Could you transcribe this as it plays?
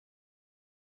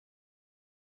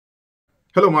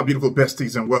Hello, my beautiful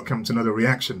besties, and welcome to another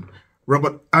reaction.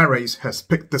 Robert Ares has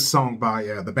picked this song by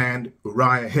the band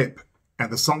URIAH HEEP, and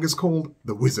the song is called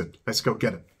The Wizard. Let's go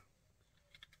get it.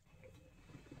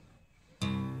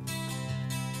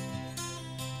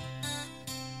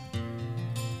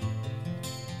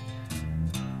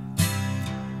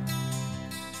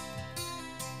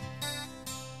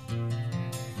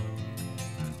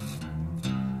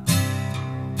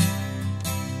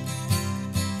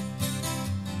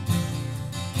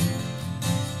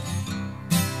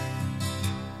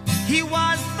 He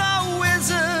was the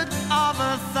wizard of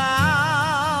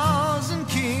 1,000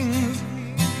 kings,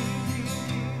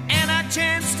 and I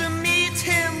chanced to meet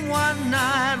him one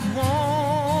night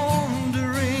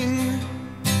wandering.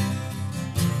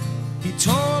 He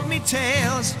told me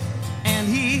tales and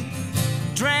he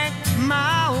drank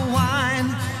my wine.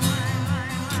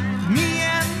 Me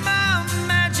and my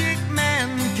magic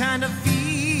man kind of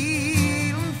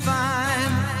feeling fine.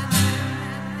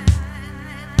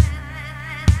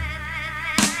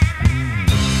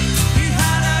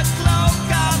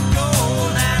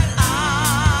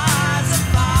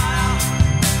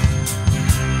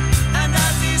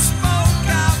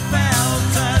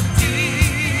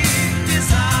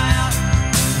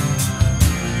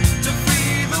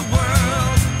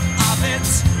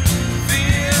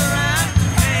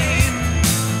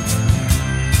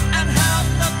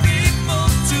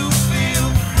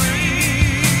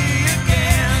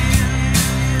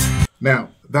 Now,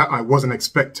 that I wasn't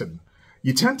expecting.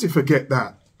 You tend to forget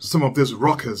that some of these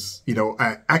rockers,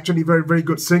 are actually very, very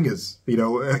good singers,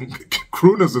 and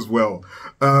crooners as well.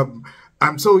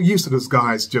 I'm so used to those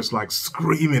guys just like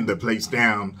screaming the place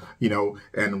down,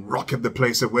 and rocking the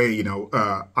place away,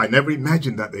 I never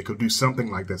imagined that they could do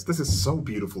something like this. This is so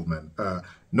beautiful, man.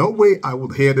 No way I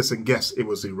would hear this and guess it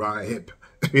was URIAH HEEP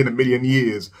in a million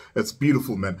years. It's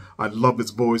beautiful, man. I love his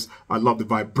voice. I love the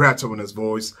vibrato in his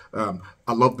voice.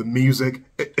 I love the music.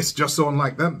 It's just so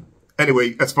unlike them.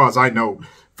 Anyway, as far as I know,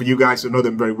 for you guys who know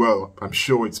them very well, I'm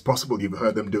sure it's possible you've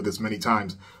heard them do this many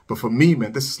times. But for me,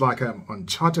 man, this is like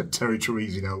uncharted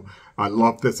territories, I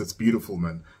love this. It's beautiful,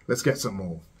 man. Let's get some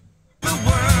more. The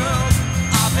world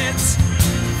of its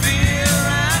fear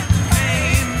and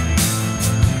pain,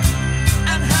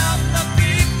 and help the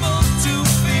people to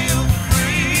feel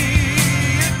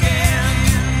free again.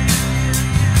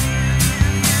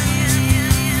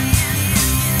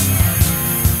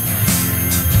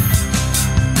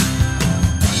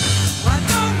 Why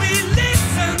don't we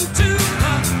listen to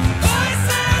the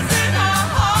voices in our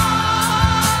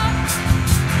heart?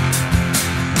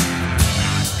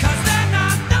 'Cause they're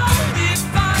not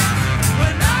notified,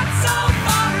 we're not so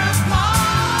far apart.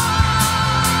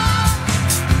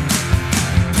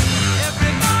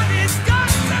 Everybody's got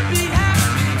to be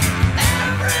happy,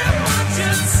 everyone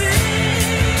should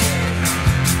sing.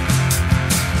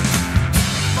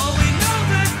 For we know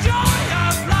the joy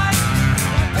of life,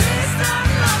 the peace that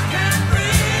love can bring.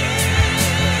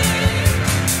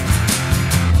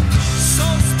 So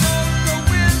spoke the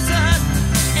wizard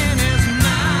in his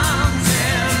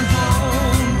mountain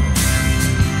home.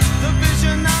 The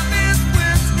vision of his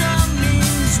wisdom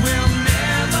means we'll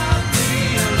never be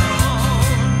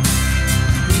alone.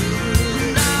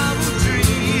 And I will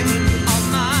dream of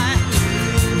my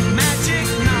magic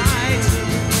night,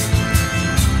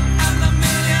 and the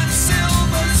million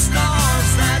silver stars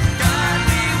that guide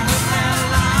me with their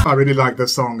light. I really like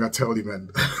this song, I tell you, man.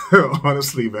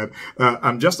 Honestly, man.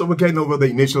 I'm just getting over the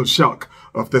initial shock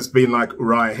of this being like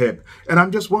URIAH HEEP. And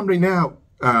I'm just wondering now,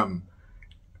 I'm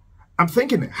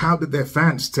thinking, how did their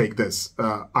fans take this?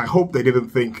 I hope they didn't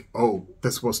think, oh,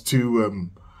 this was too,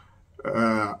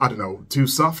 I don't know, too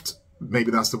soft.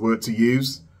 Maybe that's the word to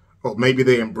use. Or maybe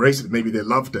they embraced it, maybe they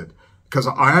loved it. Because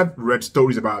I have read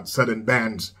stories about certain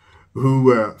bands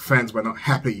who fans were not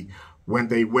happy when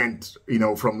they went,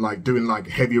 from like doing like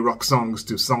heavy rock songs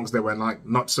to songs that were like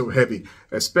not so heavy,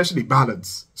 especially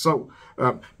ballads. So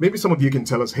maybe some of you can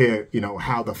tell us here,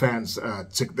 how the fans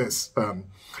took this.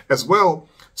 As well,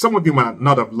 some of you might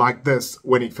not have liked this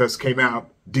when it first came out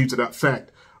due to that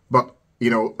fact, but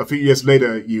a few years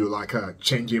later, you like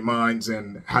changed your minds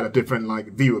and had a different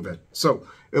like view of it. So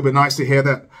it'll be nice to hear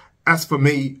that. As for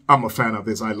me, I'm a fan of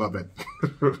this. I love it.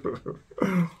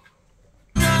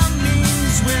 That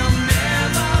means we'll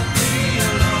never be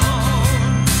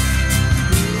alone.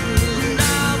 And I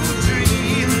will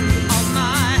dream of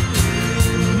my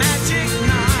magic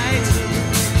night,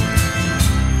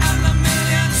 and the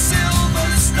million silver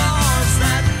stars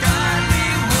that guide me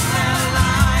with their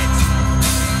light.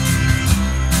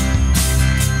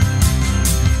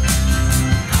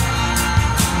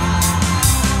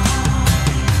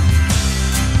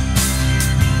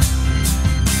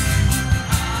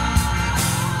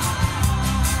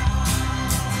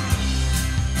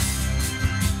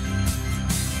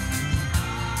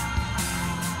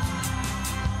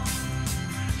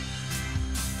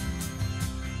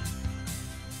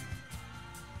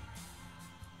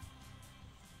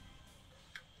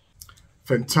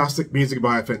 Fantastic music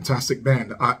by a fantastic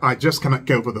band. I just cannot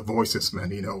get over the voices,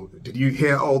 man. You know, did you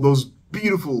hear all those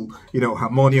beautiful, you know,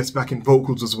 harmonious backing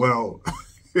vocals as well?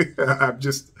 I'm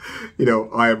just, you know,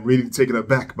 I am really taken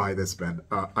aback by this, man.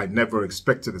 I never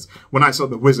expected this. When I saw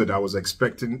The Wizard, I was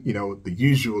expecting, you know, the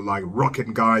usual, like,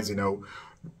 rocking guys, you know,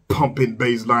 pumping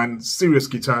bass line, serious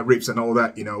guitar riffs and all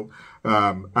that, you know.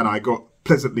 And I got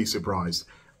pleasantly surprised.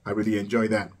 I really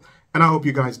enjoyed that. And I hope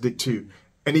you guys did too.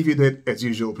 And if you did, as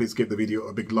usual, please give the video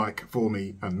a big like for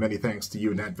me, and many thanks to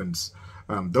you in advance.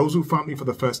 Those who found me for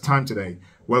the first time today,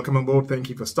 welcome on board. Thank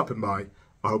you for stopping by.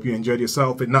 I hope you enjoyed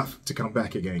yourself enough to come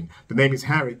back again. The name is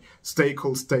Harry. Stay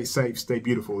cool, stay safe, stay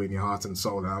beautiful in your heart and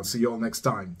soul. And I'll see you all next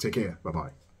time. Take care.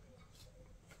 Bye-bye.